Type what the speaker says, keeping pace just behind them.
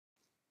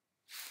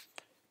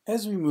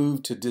As we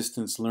move to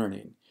distance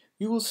learning,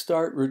 you will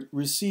start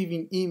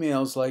receiving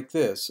emails like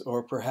this,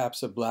 or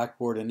perhaps a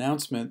Blackboard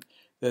announcement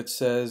that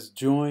says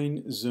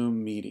join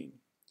Zoom meeting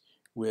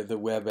with a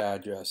web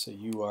address, a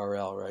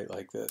URL, right,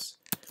 like this.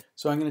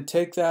 So I'm going to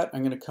take that,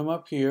 I'm going to come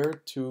up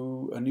here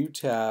to a new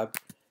tab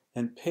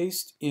and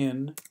paste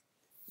in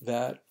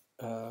that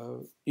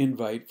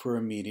invite for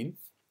a meeting.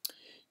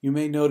 You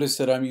may notice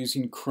that I'm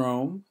using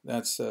Chrome.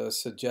 That's a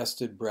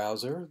suggested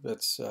browser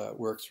that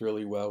works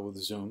really well with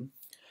Zoom.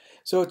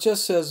 So it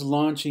just says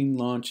launching,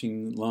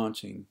 launching,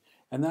 launching,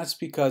 and that's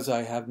because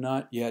I have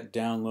not yet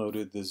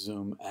downloaded the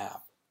Zoom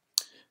app.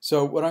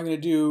 So what I'm going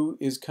to do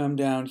is come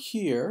down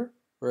here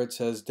where it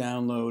says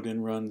download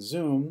and run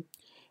Zoom,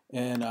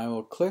 and I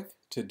will click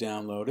to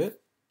download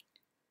it,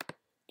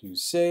 do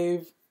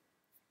save,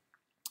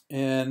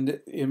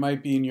 and it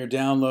might be in your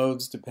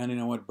downloads depending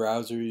on what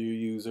browser you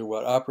use or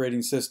what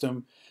operating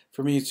system.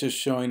 For me, it's just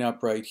showing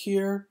up right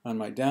here on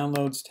my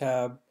downloads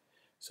tab,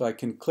 so I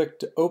can click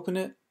to open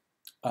it.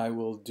 I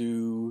will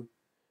do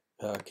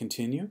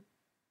continue.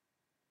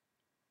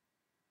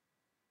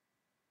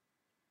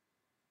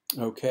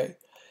 Okay.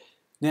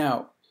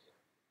 Now,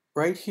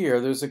 right here,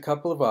 there's a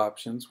couple of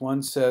options.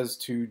 One says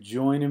to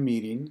join a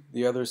meeting.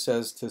 The other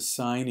says to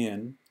sign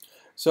in.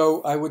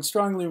 So I would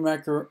strongly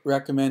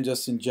recommend,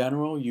 just in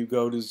general, you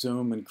go to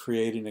Zoom and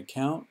create an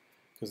account,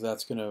 because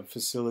that's going to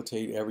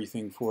facilitate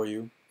everything for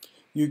you.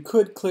 You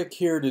could click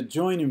here to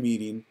join a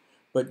meeting,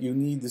 but you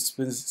need the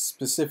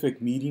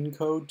specific meeting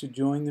code to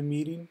join the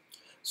meeting.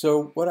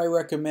 So what I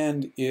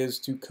recommend is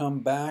to come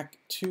back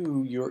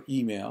to your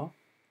email.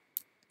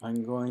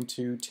 I'm going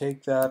to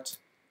take that,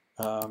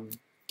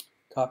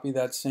 copy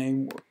that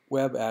same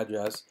web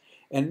address,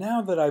 and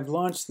now that I've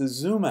launched the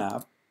Zoom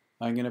app,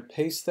 I'm going to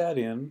paste that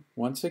in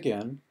once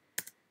again,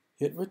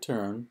 hit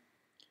return,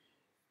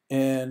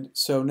 and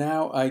so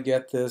now I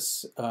get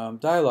this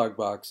dialog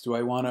box. Do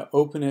I want to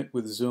open it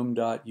with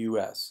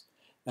zoom.us?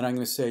 And I'm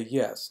going to say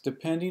yes.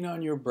 Depending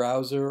on your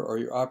browser or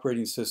your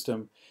operating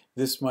system,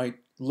 this might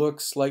look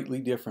slightly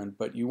different,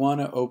 but you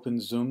want to open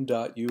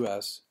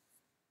zoom.us.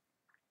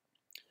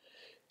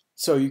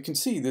 So you can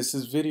see this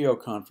is video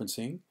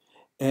conferencing,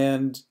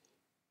 and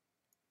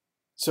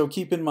so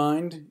keep in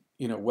mind,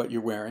 what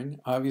you're wearing,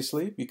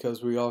 obviously,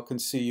 because we all can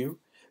see you.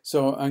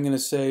 So I'm going to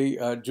say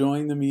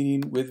join the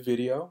meeting with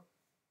video.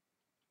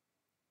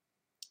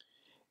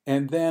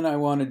 And then I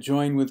want to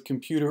join with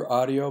computer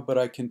audio, but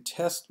I can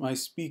test my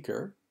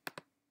speaker.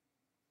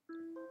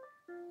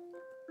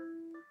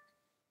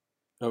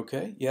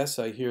 Okay, yes,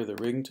 I hear the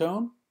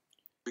ringtone.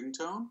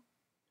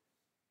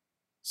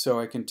 So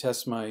I can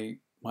test my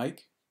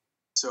mic.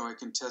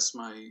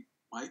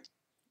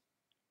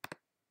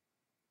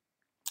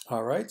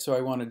 All right, so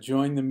I want to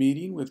join the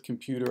meeting with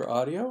computer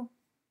audio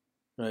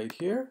right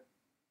here.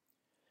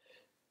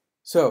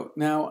 So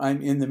now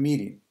I'm in the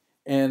meeting.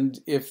 And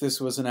if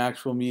this was an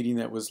actual meeting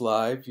that was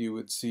live, you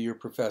would see your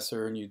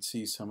professor and you'd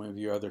see some of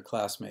your other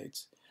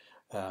classmates.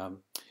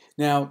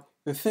 Now,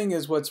 the thing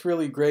is, what's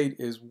really great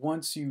is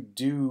once you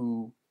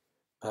do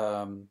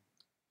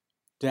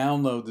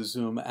download the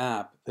Zoom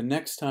app, the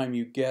next time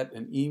you get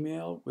an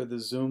email with a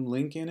Zoom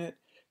link in it,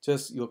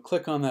 you'll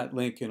click on that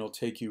link and it'll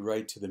take you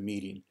right to the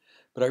meeting.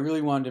 But I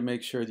really wanted to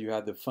make sure that you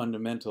had the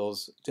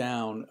fundamentals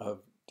down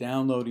of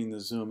downloading the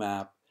Zoom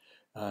app.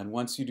 And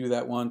once you do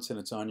that once and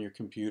it's on your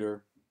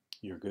computer,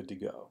 you're good to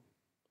go.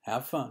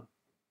 Have fun.